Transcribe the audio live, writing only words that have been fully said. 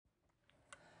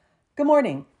Good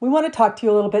morning. We want to talk to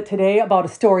you a little bit today about a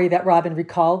story that Robin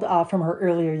recalled from her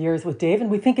earlier years with Dave, and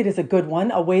we think it is a good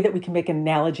one, a way that we can make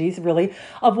analogies, really,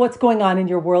 of what's going on in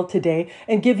your world today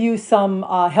and give you some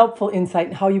helpful insight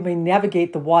in how you may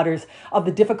navigate the waters of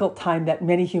the difficult time that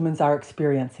many humans are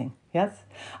experiencing. Yes?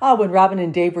 When Robin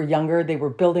and Dave were younger, they were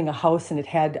building a house and it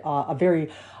had a very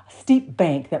steep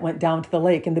bank that went down to the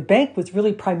lake. And the bank was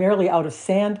really primarily out of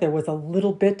sand. There was a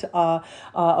little bit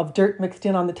of dirt mixed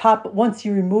in on the top. But once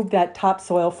you removed that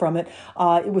topsoil from it,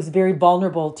 it was very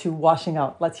vulnerable to washing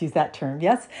out. Let's use that term,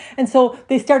 yes? And so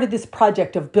they started this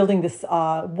project of building this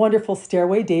wonderful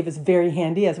stairway. Dave is very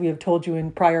handy, as we have told you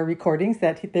in prior recordings,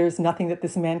 that there's nothing that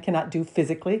this man cannot do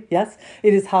physically, yes?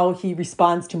 It is how he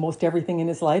responds to most everything in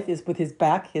his life, is with his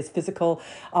back, his physical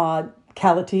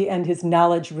and his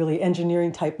knowledge, really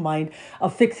engineering type mind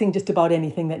of fixing just about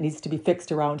anything that needs to be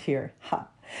fixed around here. Ha.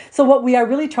 So what we are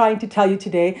really trying to tell you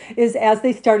today is as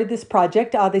they started this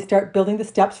project, they start building the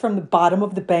steps from the bottom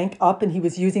of the bank up, and he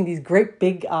was using these great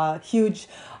big, huge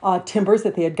timbers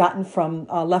that they had gotten from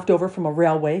left over from a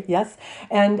railway, yes,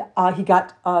 and he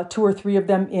got two or three of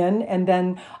them in, and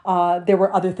then there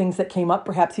were other things that came up.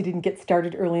 Perhaps he didn't get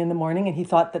started early in the morning, and he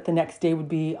thought that the next day would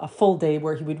be a full day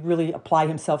where he would really apply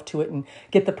himself to it and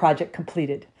get the project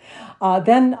completed.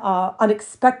 Then,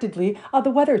 unexpectedly,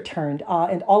 the weather turned,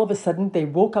 and all of a sudden they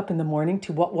woke up in the morning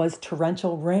to what was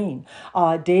torrential rain.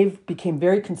 Dave became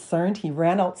very concerned. He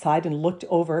ran outside and looked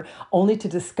over, only to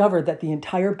discover that the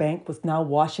entire bank was now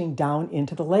washing down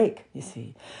into the lake, you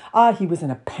see. He was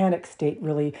in a panic state,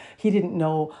 really. He didn't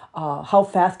know how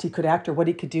fast he could act or what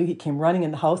he could do. He came running in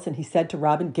the house, and he said to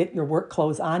Robin, "Get your work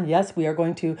clothes on. Yes, we are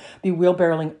going to be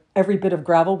wheelbarrowing every bit of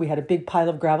gravel." We had a big pile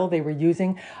of gravel they were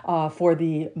using for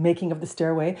the making of the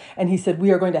stairway. And he said,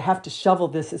 "We are going to have to shovel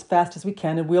this as fast as we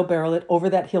can and wheelbarrow it over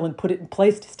that hill and put it in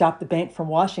place to stop the bank from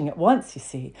washing at once," you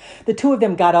see. The two of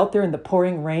them got out there in the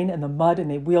pouring rain and the mud,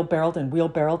 and they wheelbarrowed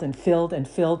and filled and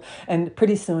filled. And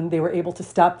pretty soon they were able to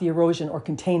stop the erosion or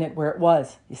contain it where it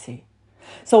was, you see.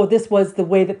 So this was the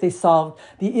way that they solved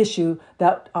the issue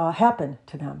that happened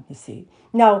to them, you see.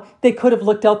 Now, they could have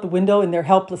looked out the window in their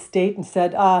helpless state and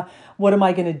said, what am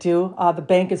I going to do? The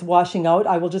bank is washing out.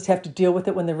 I will just have to deal with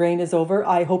it when the rain is over.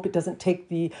 I hope it doesn't take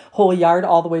the whole yard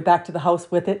all the way back to the house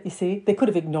with it, you see. They could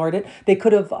have ignored it. They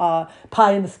could have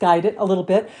pie in the skied it a little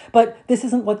bit. But this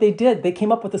isn't what they did. They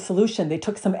came up with a solution. They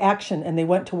took some action, and they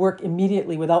went to work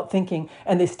immediately without thinking,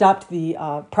 and they stopped the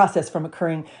process from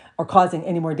occurring or causing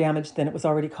any more damage than it was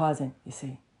already causing, you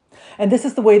see. And this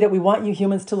is the way that we want you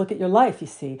humans to look at your life, you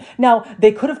see. Now,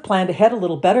 they could have planned ahead a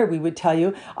little better, we would tell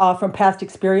you. From past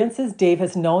experiences, Dave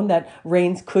has known that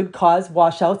rains could cause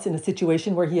washouts in a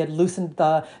situation where he had loosened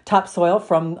the topsoil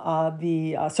from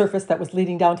the surface that was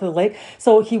leading down to the lake.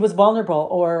 So he was vulnerable,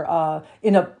 or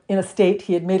in a state,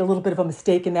 he had made a little bit of a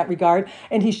mistake in that regard,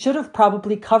 and he should have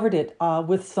probably covered it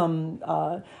with some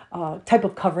type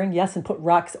of covering, yes, and put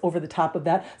rocks over the top of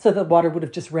that so that the water would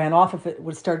have just ran off if it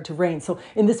would have started to rain. So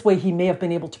in this way, he may have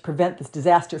been able to prevent this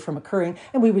disaster from occurring,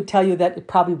 and we would tell you that it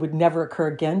probably would never occur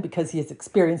again because he has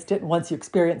experienced it, and once you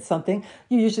experience something,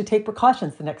 you usually take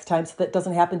precautions the next time so that it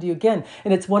doesn't happen to you again.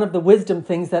 And it's one of the wisdom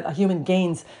things that a human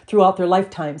gains throughout their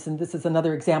lifetimes, and this is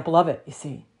another example of it, you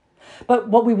see. But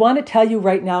what we want to tell you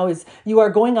right now is you are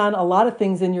going on a lot of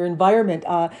things in your environment.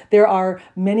 There are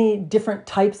many different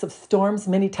types of storms,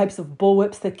 many types of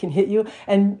bullwhips that can hit you,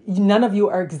 and none of you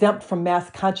are exempt from mass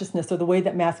consciousness or the way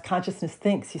that mass consciousness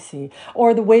thinks, you see,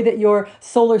 or the way that your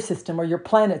solar system or your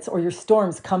planets or your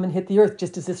storms come and hit the earth,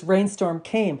 just as this rainstorm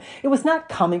came. It was not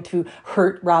coming to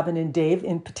hurt Robin and Dave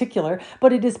in particular,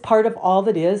 but it is part of all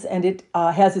that is, and it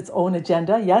has its own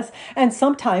agenda, yes, and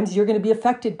sometimes you're going to be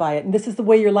affected by it, and this is the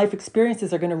way your life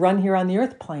experiences are going to run here on the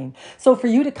earth plane. So for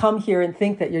you to come here and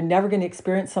think that you're never going to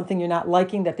experience something you're not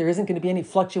liking, that there isn't going to be any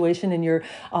fluctuation in your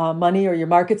money or your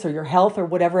markets or your health or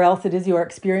whatever else it is you are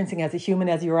experiencing as a human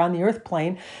as you are on the earth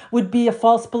plane, would be a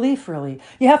false belief, really.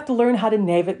 You have to learn how to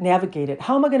navigate it.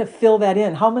 How am I going to fill that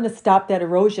in? How am I going to stop that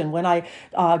erosion when I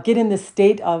get in this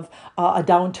state of a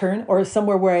downturn or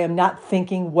somewhere where I am not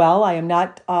thinking well, I am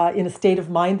not in a state of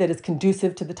mind that is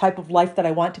conducive to the type of life that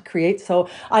I want to create. So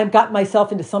I've got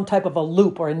myself into some type of a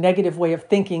loop or a negative way of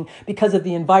thinking because of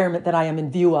the environment that I am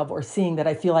in view of or seeing that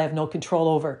I feel I have no control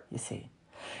over, you see.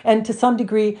 And to some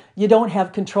degree, you don't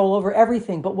have control over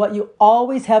everything, but what you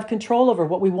always have control over,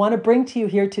 what we want to bring to you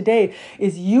here today,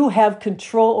 is you have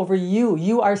control over you.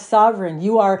 You are sovereign.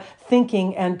 You are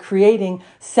thinking and creating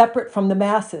separate from the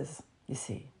masses, you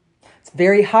see.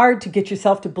 very hard to get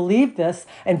yourself to believe this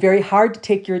and very hard to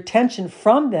take your attention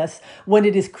from this when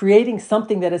it is creating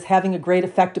something that is having a great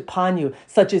effect upon you,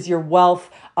 such as your wealth,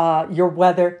 your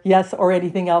weather, yes, or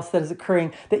anything else that is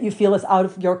occurring that you feel is out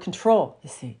of your control, you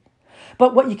see.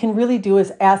 But what you can really do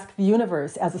is ask the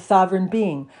universe as a sovereign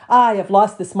being, I have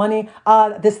lost this money,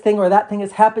 this thing or that thing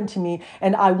has happened to me,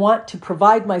 and I want to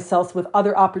provide myself with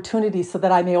other opportunities so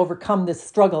that I may overcome this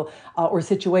struggle or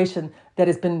situation that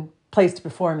has been placed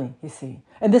before me, you see.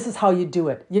 And this is how you do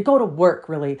it. You go to work,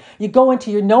 really. You go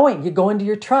into your knowing. You go into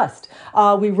your trust.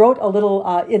 We wrote a little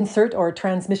insert or a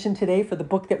transmission today for the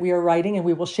book that we are writing, and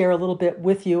we will share a little bit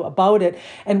with you about it.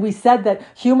 And we said that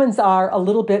humans are a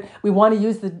little bit, we want to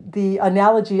use the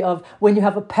analogy of when you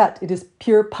have a pet, it is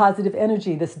pure positive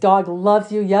energy. This dog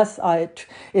loves you. Yes,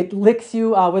 it licks you,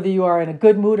 whether you are in a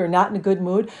good mood or not in a good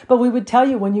mood. But we would tell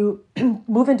you when you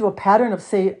move into a pattern of,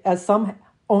 say, as some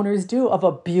owners do, of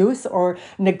abuse or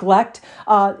neglect,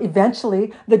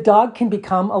 eventually the dog can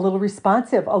become a little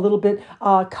responsive, a little bit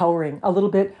cowering, a little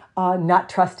bit not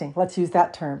trusting. Let's use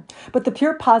that term. But the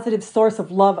pure positive source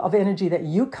of love, of energy that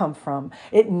you come from,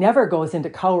 it never goes into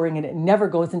cowering and it never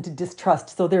goes into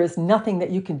distrust. So there is nothing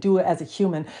that you can do as a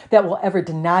human that will ever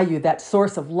deny you that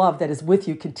source of love that is with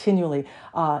you continually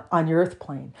on your earth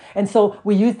plane. And so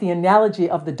we use the analogy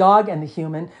of the dog and the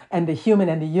human and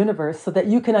the universe so that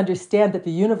you can understand that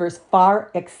the universe far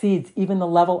exceeds even the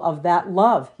level of that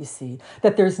love, you see,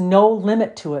 that there's no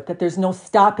limit to it, that there's no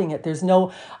stopping it, there's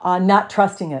no not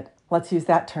trusting it. Let's use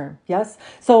that term, yes?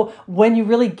 So when you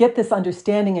really get this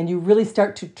understanding and you really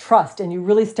start to trust and you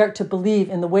really start to believe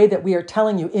in the way that we are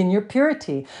telling you in your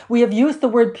purity, we have used the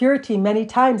word purity many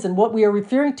times, and what we are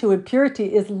referring to in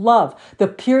purity is love, the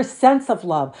pure sense of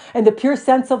love. And the pure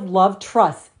sense of love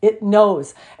trusts. It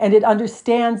knows and it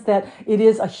understands that it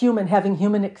is a human having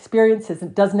human experiences.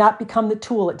 It does not become the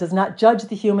tool. It does not judge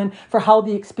the human for how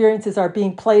the experiences are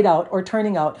being played out or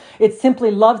turning out. It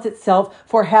simply loves itself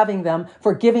for having them,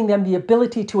 for giving them the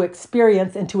ability to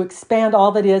experience and to expand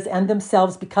all that is and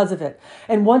themselves because of it.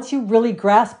 And once you really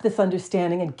grasp this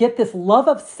understanding and get this love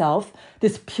of self,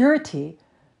 this purity,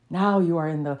 now you are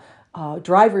in the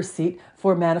driver's seat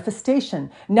for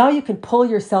manifestation. Now you can pull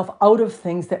yourself out of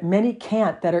things that many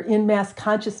can't, that are in mass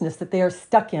consciousness, that they are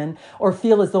stuck in or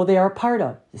feel as though they are a part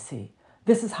of, you see.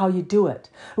 This is how you do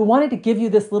it. We wanted to give you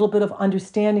this little bit of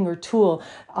understanding or tool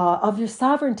of your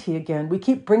sovereignty again. We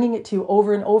keep bringing it to you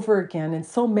over and over again. And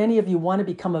so many of you want to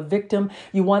become a victim.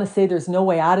 You want to say there's no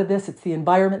way out of this. It's the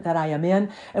environment that I am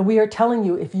in. And we are telling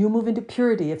you, if you move into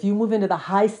purity, if you move into the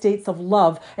high states of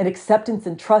love and acceptance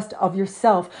and trust of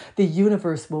yourself, the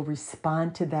universe will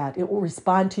respond to that. It will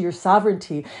respond to your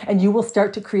sovereignty. And you will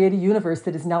start to create a universe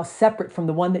that is now separate from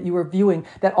the one that you are viewing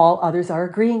that all others are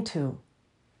agreeing to.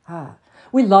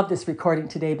 We love this recording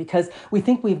today because we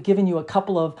think we've given you a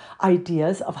couple of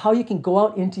ideas of how you can go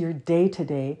out into your day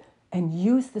today and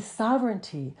use the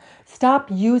sovereignty. Stop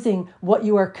using what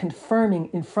you are confirming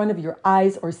in front of your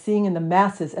eyes or seeing in the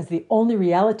masses as the only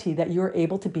reality that you're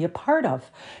able to be a part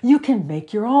of. You can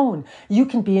make your own. You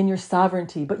can be in your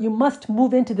sovereignty, but you must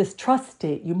move into this trust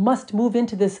state. You must move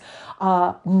into this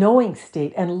knowing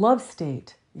state and love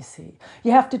state. You see,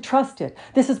 you have to trust it.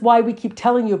 This is why we keep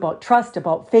telling you about trust,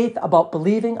 about faith, about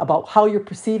believing, about how you're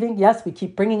perceiving. Yes, we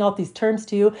keep bringing out these terms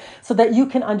to you so that you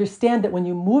can understand that when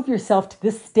you move yourself to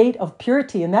this state of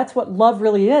purity, and that's what love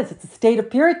really is, it's a state of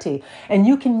purity, and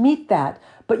you can meet that,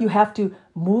 but you have to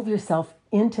move yourself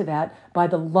into that by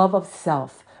the love of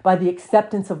self, by the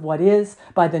acceptance of what is,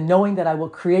 by the knowing that I will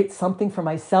create something for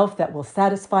myself that will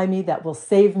satisfy me, that will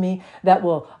save me, that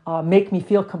will make me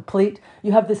feel complete.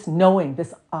 You have this knowing,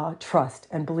 this trust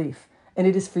and belief. And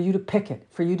it is for you to pick it,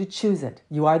 for you to choose it.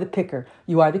 You are the picker.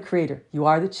 You are the creator. You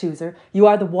are the chooser. You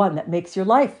are the one that makes your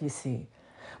life, you see.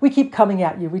 We keep coming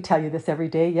at you. We tell you this every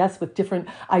day, yes, with different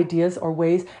ideas or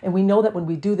ways. And we know that when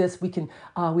we do this, we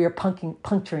are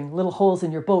puncturing little holes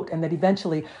in your boat, and that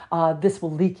eventually this will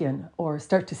leak in or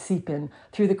start to seep in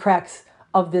through the cracks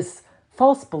of this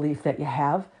false belief that you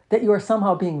have, that you are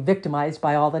somehow being victimized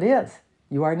by all that is.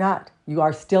 You are not. You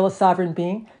are still a sovereign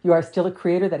being. You are still a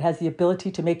creator that has the ability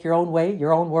to make your own way,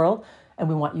 your own world, and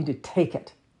we want you to take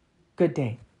it. Good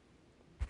day.